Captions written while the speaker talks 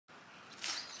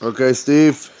Okay,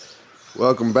 Steve,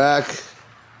 welcome back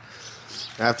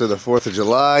after the 4th of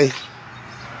July.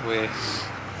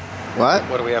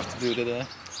 What do we have to do today?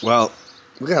 Well,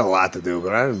 we got a lot to do,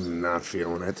 but I'm not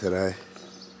feeling it today.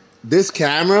 This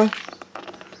camera,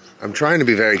 I'm trying to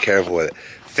be very careful with it.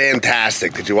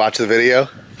 Fantastic. Did you watch the video?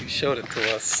 You showed it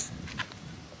to us.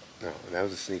 No, that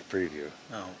was a sneak preview.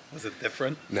 Oh, was it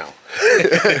different? No.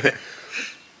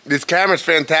 This camera's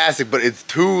fantastic, but it's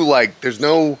too, like, there's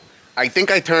no... I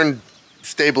think I turned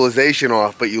stabilization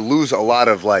off, but you lose a lot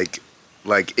of, like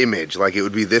image. Like, it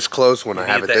would be this close when I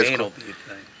have it this close.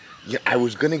 Yeah, I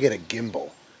was going to get a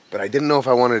gimbal, but I didn't know if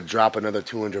I wanted to drop another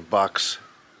 $200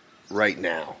 right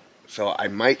now. So I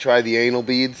might try the anal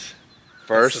beads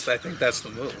first. I think that's the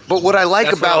move. But what I like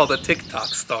that's about... what all the TikTok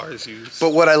stars use.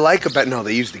 But what I like about... No,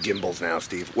 they use the gimbals now,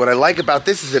 Steve. What I like about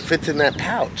this is it fits in that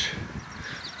pouch.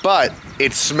 But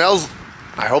it smells...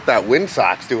 I hope that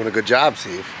windsock's doing a good job,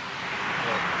 Steve.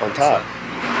 Yeah, on top.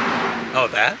 Oh,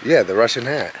 that? Yeah, the Russian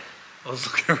hat. I was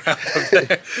looking around up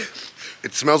there.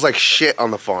 It smells like shit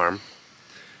on the farm.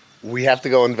 We have to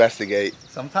go investigate.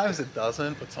 Sometimes it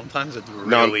doesn't, but sometimes it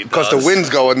really does. Because the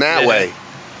wind's going that way.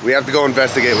 We have to go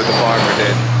investigate what the farmer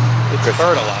did. It's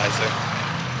fertilizer.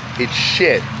 It's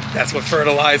shit. That's what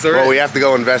fertilizer is. Well, we have to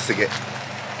go investigate.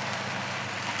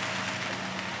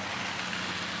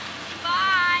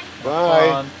 Bye.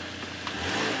 Bye.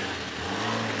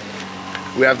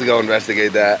 We have to go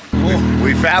investigate that.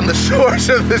 We found the source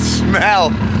of the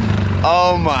smell.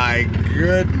 Oh my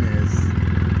goodness.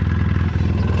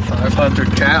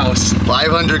 500 cows.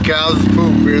 500 cows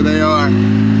poop. Here they are.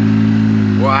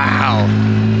 Wow.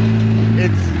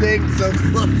 It stinks so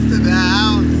close to the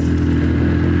house.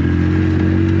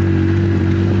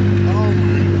 Oh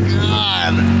my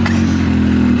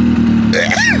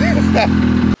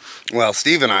God. Well,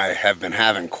 Steve and I have been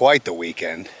having quite the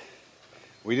weekend.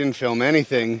 We didn't film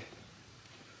anything.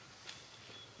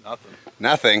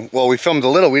 Nothing. Well, we filmed a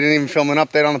little. We didn't even film an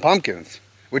update on the pumpkins,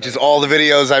 which is all the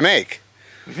videos I make.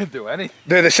 We didn't do anything.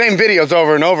 They're the same videos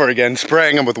over and over again,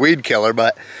 spraying them with weed killer,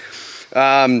 but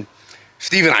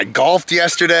Steve and I golfed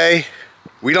yesterday.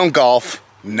 We don't golf.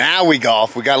 Now we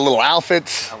golf. We got a little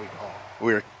outfits. Now we golf.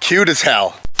 We were cute as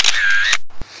hell.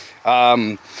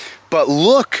 But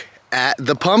look at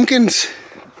the pumpkins.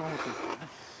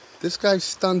 This guy's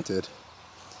stunted.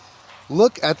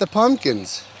 Look at the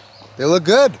pumpkins. They look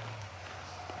good.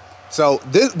 So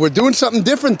we're doing something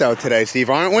different though today, Steve,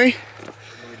 aren't we? What are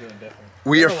we doing different?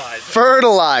 We are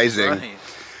fertilizing. Right.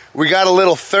 We got a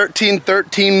little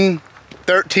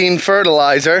 13-13-13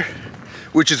 fertilizer,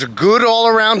 which is a good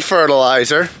all-around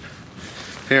fertilizer.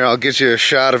 Here, I'll get you a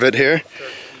shot of it here.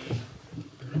 13.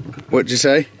 What'd you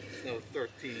say? No,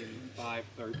 13, 5,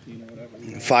 13, or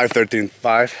whatever. 5, 13,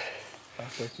 5.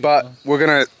 But we're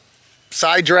gonna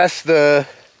side dress the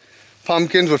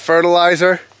pumpkins with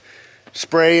fertilizer,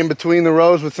 spray in between the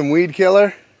rows with some weed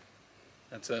killer.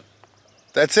 That's it.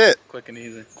 That's it. Quick and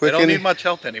easy. Quick they don't and need much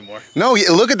help anymore. No,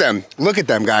 look at them. Look at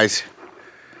them, guys.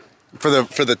 For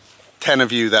the 10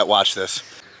 of you that watch this.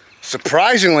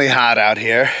 Surprisingly hot out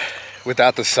here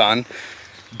without the sun,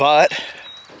 but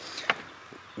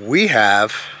we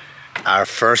have our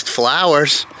first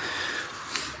flowers.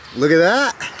 Look at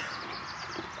that.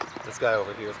 This guy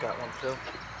over here's got one too.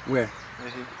 Where?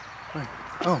 Where?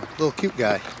 Oh, little cute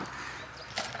guy.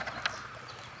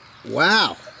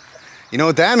 Wow. You know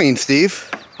what that means, Steve?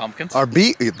 Pumpkins? Our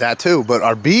bee, that too, but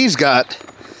our bees got...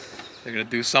 They're gonna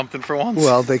do something for once.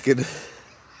 Well, they could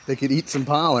eat some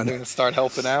pollen. They're gonna start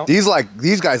helping out.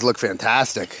 These guys look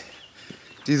fantastic.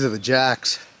 These are the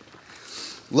jacks.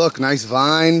 Look, nice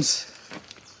vines.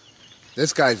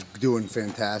 This guy's doing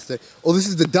fantastic. Oh, this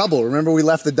is the double. Remember we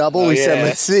left the double? We said,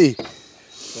 let's see.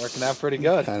 Working out pretty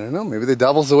good. I don't know. Maybe the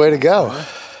double's the way to go.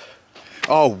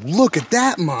 Oh, look at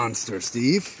that monster,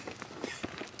 Steve.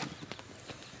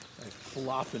 Like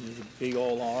flopping his big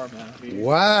old arm out here.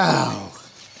 Wow.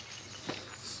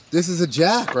 This is a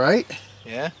jack, right?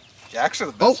 Yeah. Jacks are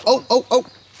the best. Oh.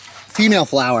 Female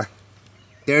flower.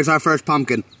 There's our first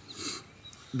pumpkin.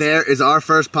 There is our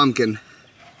first pumpkin.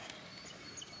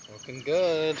 Looking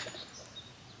good.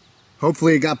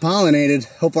 Hopefully it got pollinated.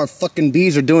 Hope our fucking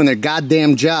bees are doing their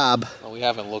goddamn job. Well, we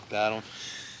haven't looked at them.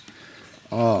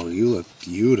 Oh, you look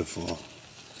beautiful.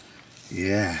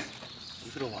 Yeah.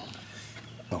 Leave it alone.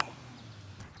 Oh.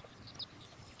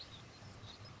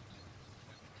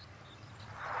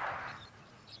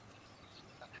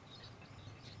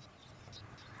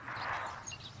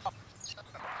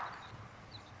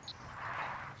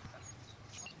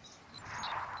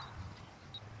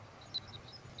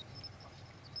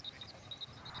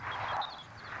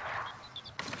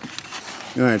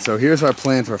 Alright, so here's our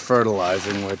plan for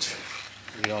fertilizing, which...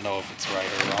 We don't know if it's right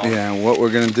or wrong. Yeah, and what we're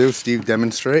going to do, Steve,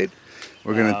 demonstrate.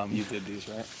 We're gonna. You did these,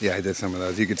 right? Yeah, I did some of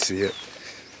those. You could see it.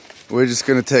 We're just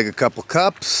going to take a couple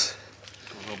cups.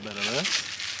 A little bit of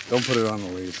this. Don't put it on the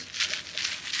leaves.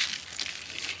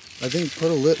 I think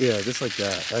put a lid, yeah, just like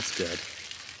that. That's good.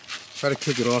 Try to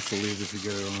kick it off the leaves if you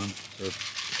get it on.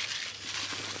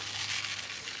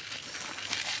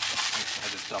 I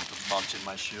just dumped a bunch in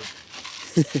my shoe.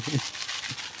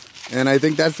 And I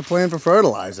think that's the plan for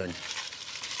fertilizing.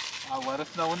 Let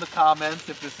us know in the comments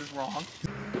if this is wrong.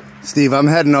 Steve, I'm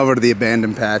heading over to the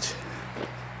abandoned patch.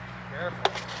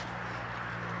 Careful.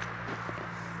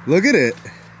 Look at it.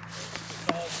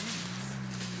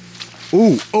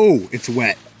 Ooh, oh, it's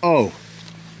wet. Oh.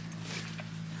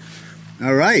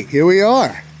 All right, here we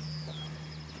are.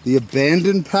 The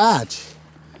abandoned patch.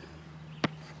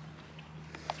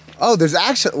 Oh, there's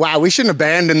actually, wow, we shouldn't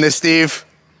abandon this, Steve.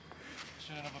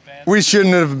 We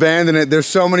shouldn't have abandoned it. There's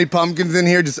so many pumpkins in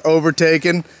here just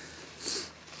overtaken.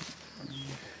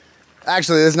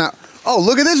 Actually, there's not. Oh,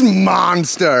 look at this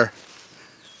monster.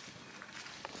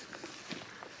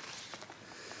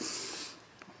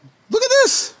 Look at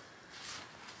this.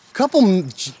 Couple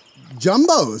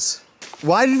jumbos.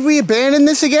 Why did we abandon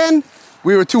this again?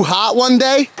 We were too hot one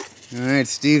day. All right,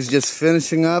 Steve's just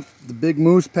finishing up the big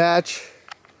moose patch.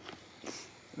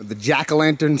 The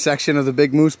jack-o'-lantern section of the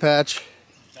big moose patch.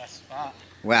 Best spot.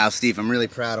 Wow, Steve, I'm really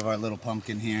proud of our little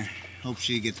pumpkin here. Hope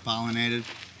she gets pollinated.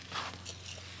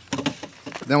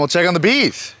 Then we'll check on the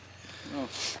bees. No,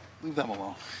 leave them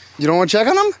alone. You don't want to check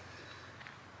on them?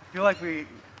 I feel like we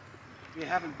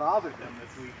haven't bothered them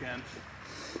this weekend.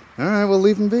 All right, we'll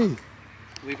leave them be.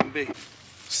 Leave them be.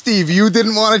 Steve, you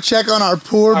didn't want to check on our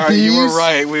poor bees? You were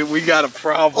right. We got a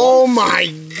problem. Oh my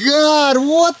God,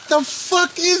 what the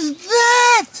fuck is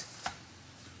that?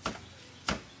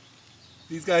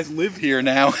 These guys live here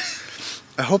now.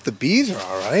 I hope the bees are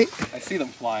all right. I see them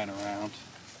flying around.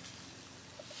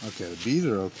 Okay, the bees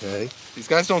are okay. These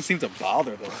guys don't seem to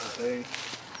bother them. They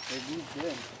moved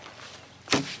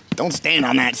in. Don't stand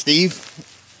on that, Steve.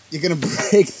 You're gonna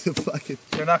break the fucking...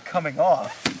 They're not coming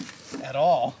off at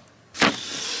all.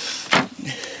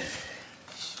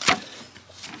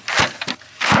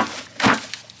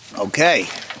 Okay.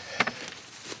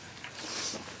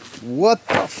 What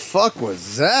the fuck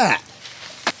was that?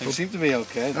 They seem to be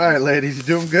okay. All right, ladies, you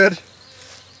doing good?